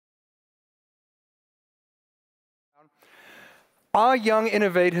Our young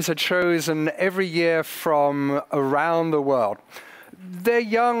innovators are chosen every year from around the world. They're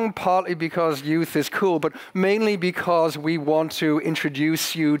young partly because youth is cool, but mainly because we want to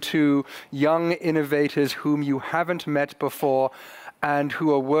introduce you to young innovators whom you haven't met before and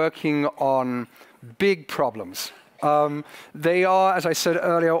who are working on big problems. They are, as I said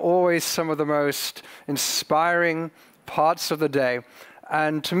earlier, always some of the most inspiring parts of the day.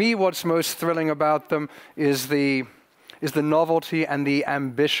 And to me, what's most thrilling about them is the novelty and the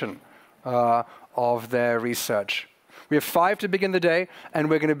ambition of their research. We have 5 to begin the day, and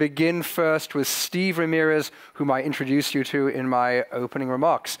we're going to begin first with Steve Ramirez, whom I introduced you to in my opening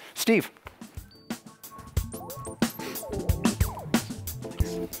remarks. Steve.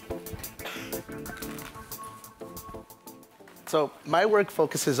 So my work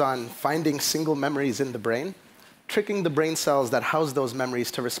focuses on finding single memories in the brain, tricking the brain cells that house those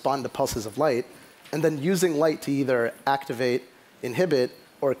memories to respond to pulses of light, and then using light to either activate, inhibit,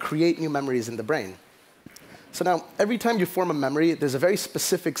 or create new memories in the brain. So now, every time you form a memory, there's a very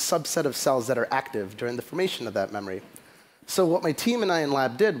specific subset of cells that are active during the formation of that memory. So what my team and I in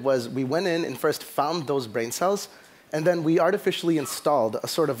lab did was we went in and first found those brain cells, and then we artificially installed a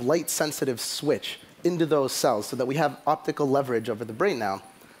sort of light-sensitive switch into those cells so that we have optical leverage over the brain now.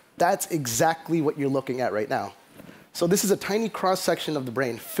 That's exactly what you're looking at right now. So this is a tiny cross-section of the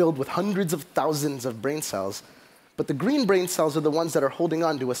brain filled with hundreds of thousands of brain cells. But the green brain cells are the ones that are holding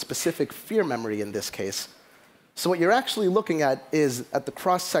on to a specific fear memory in this case. So what you're actually looking at is at the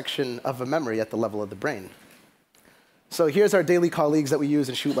cross-section of a memory at the level of the brain. So here's our daily colleagues that we use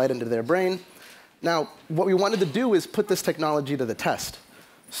and shoot light into their brain. Now, what we wanted to do is put this technology to the test.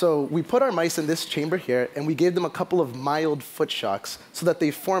 So we put our mice in this chamber here, and we gave them a couple of mild foot shocks so that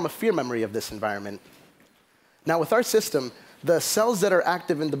they form a fear memory of this environment. Now, with our system, the cells that are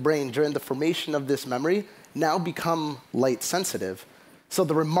active in the brain during the formation of this memory now become light sensitive. So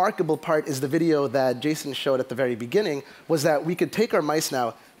the remarkable part is the video that Jason showed at the very beginning, was that we could take our mice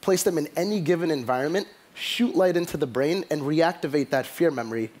now, place them in any given environment, shoot light into the brain, and reactivate that fear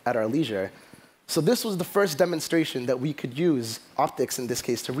memory at our leisure. So this was the first demonstration that we could use optics, in this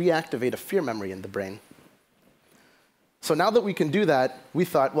case, to reactivate a fear memory in the brain. So now that we can do that, we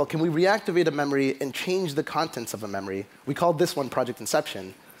thought, well, can we reactivate a memory and change the contents of a memory? We called this one Project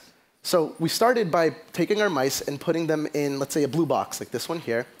Inception. So we started by taking our mice and putting them in, let's say, a blue box, like this one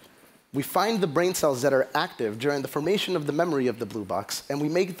here. We find the brain cells that are active during the formation of the memory of the blue box, and we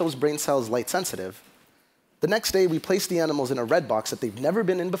make those brain cells light sensitive. The next day, we place the animals in a red box that they've never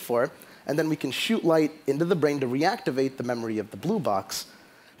been in before, and then we can shoot light into the brain to reactivate the memory of the blue box.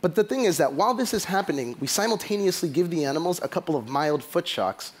 But the thing is that while this is happening, we simultaneously give the animals a couple of mild foot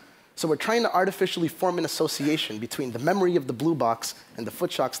shocks. So we're trying to artificially form an association between the memory of the blue box and the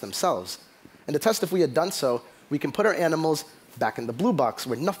foot shocks themselves. And to test if we had done so, we can put our animals back in the blue box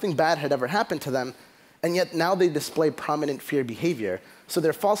where nothing bad had ever happened to them, and yet now they display prominent fear behavior. So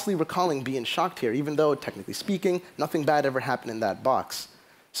they're falsely recalling being shocked here, even though, technically speaking, nothing bad ever happened in that box.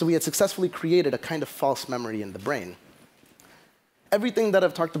 So we had successfully created a kind of false memory in the brain. Everything that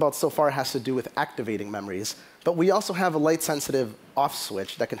I've talked about so far has to do with activating memories, but we also have a light-sensitive off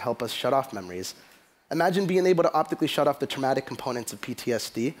switch that can help us shut off memories. Imagine being able to optically shut off the traumatic components of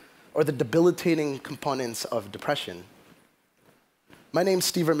PTSD or the debilitating components of depression. My name's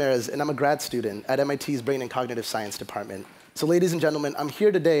Steve Ramirez, and I'm a grad student at MIT's Brain and Cognitive Science Department. So ladies and gentlemen, I'm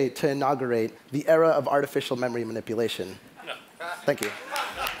here today to inaugurate the era of artificial memory manipulation. Thank you.